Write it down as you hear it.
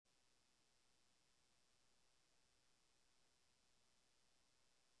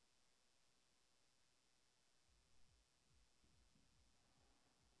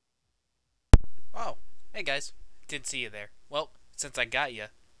Hey guys, didn't see you there. Well, since I got you,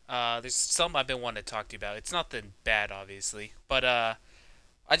 there's something I've been wanting to talk to you about. It's nothing bad, obviously, but I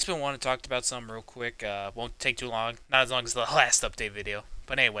just been wanting to talk about something real quick. Won't take too long, not as long as the last update video.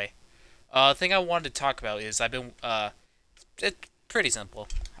 But anyway, the thing I wanted to talk about is it's pretty simple.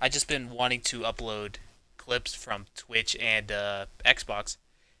 I just been wanting to upload clips from Twitch and Xbox,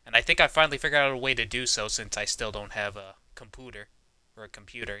 and I think I finally figured out a way to do so since I still don't have a computer.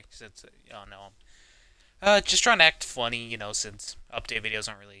 Since oh no, just trying to act funny, since update videos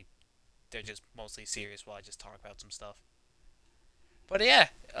aren't really, they're just mostly serious while I just talk about some stuff. But yeah,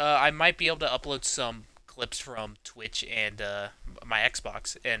 I might be able to upload some clips from Twitch and my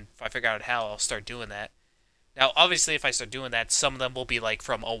Xbox, and if I figure out how, I'll start doing that. Now, obviously, if I start doing that, some of them will be like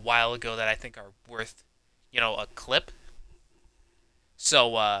from a while ago that I think are worth, a clip.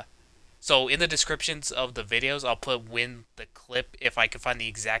 So in the descriptions of the videos, I'll put when the clip, if I can find the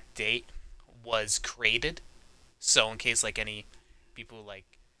exact date, was created. So in case like any people like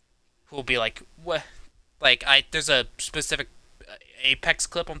who will be like what, like there's a specific Apex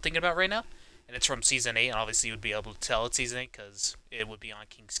clip I'm thinking about right now, and it's from season 8, and obviously you would be able to tell it's season 8 because it would be on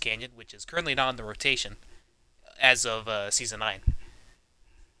Kings Canyon, which is currently not in the rotation as of season 9.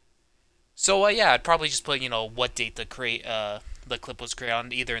 So yeah, I'd probably just put what date the clip was created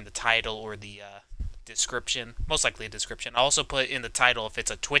on, either in the title or the description. Most likely a description. I'll also put in the title if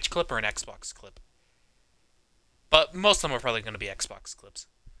it's a Twitch clip or an Xbox clip. But most of them are probably going to be Xbox clips,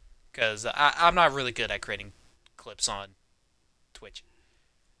 because I'm not really good at creating clips on Twitch.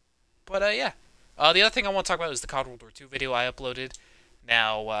 But yeah, the other thing I want to talk about is the COD World War II video I uploaded.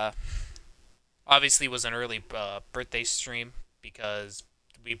 Now, obviously, it was an early birthday stream because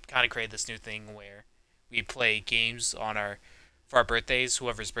we kind of created this new thing where we play games for our birthdays.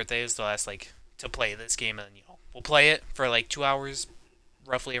 Whoever's birthday is, they'll ask to play this game, and we'll play it for like 2 hours,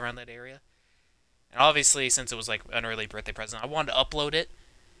 roughly around that area. And obviously, since it was like an early birthday present, I wanted to upload it,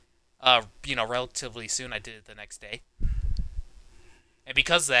 relatively soon. I did it the next day, and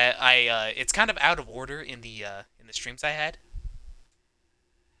because of that, it's kind of out of order in the streams I had.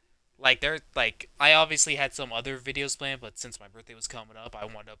 I obviously had some other videos planned, but since my birthday was coming up, I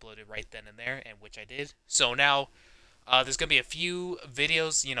wanted to upload it right then and there, and which I did. So now, there's gonna be a few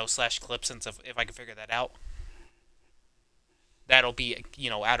videos, slash clips, since if I can figure that out. That'll be,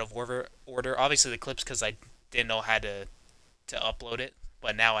 out of order. Obviously the clips because I didn't know how to upload it,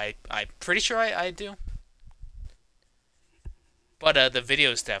 but now I'm pretty sure I do. But the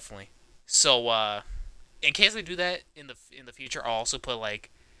videos definitely. So in case I do that in the future, I'll also put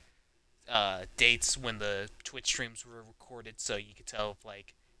dates when the Twitch streams were recorded, so you could tell if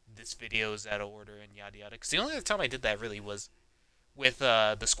this video is out of order and yada yada. Because the only other time I did that really was with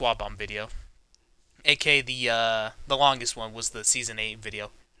the Squad Bomb video. AK the longest one was the season 8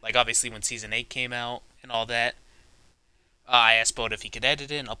 video. Like obviously when season 8 came out and all that, I asked Bode if he could edit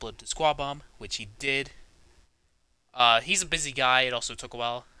it and upload to Squad Bomb, which he did. He's a busy guy. It also took a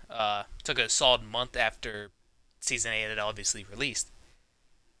while. Took a solid month after season 8 had obviously released.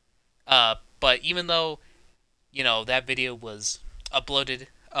 But even though, that video was uploaded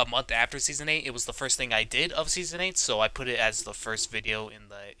a month after season 8, it was the first thing I did of season 8, so I put it as the first video in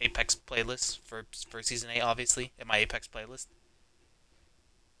the Apex playlist for season 8, obviously, in my Apex playlist.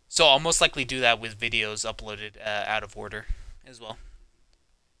 So I'll most likely do that with videos uploaded out of order as well.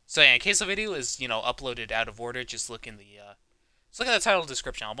 So yeah, in case the video is, uploaded out of order, just look in the title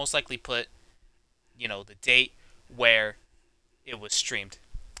description. I'll most likely put, the date where it was streamed.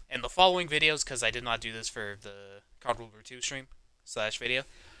 And the following videos, because I did not do this for the COD World War II stream / video,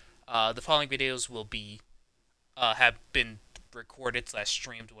 the following videos will be have been recorded /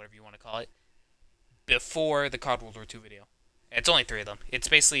 streamed, whatever you want to call it, before the COD World War II video. And it's only 3 of them. It's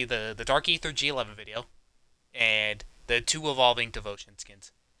basically the Dark Aether G11 video and the 2 Evolving Devotion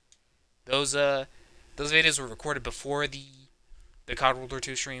skins. Those videos were recorded before the COD World War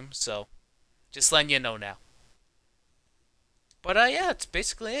II stream, so just letting you know now. But yeah, that's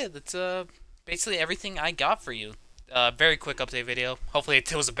basically it. That's basically everything I got for you. Very quick update video. Hopefully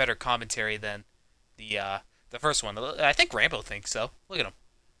it was a better commentary than the first one. I think Rambo thinks so. Look at him.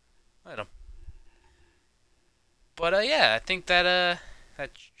 Look at him. But yeah, I think that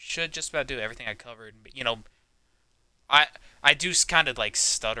should just about do everything I covered. I do kind of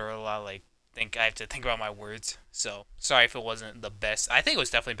stutter a lot. Think I have to think about my words. So sorry if it wasn't the best. I think it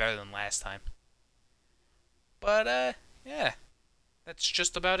was definitely better than last time. But yeah. That's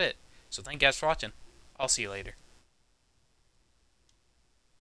just about it. So thank you guys for watching. I'll see you later.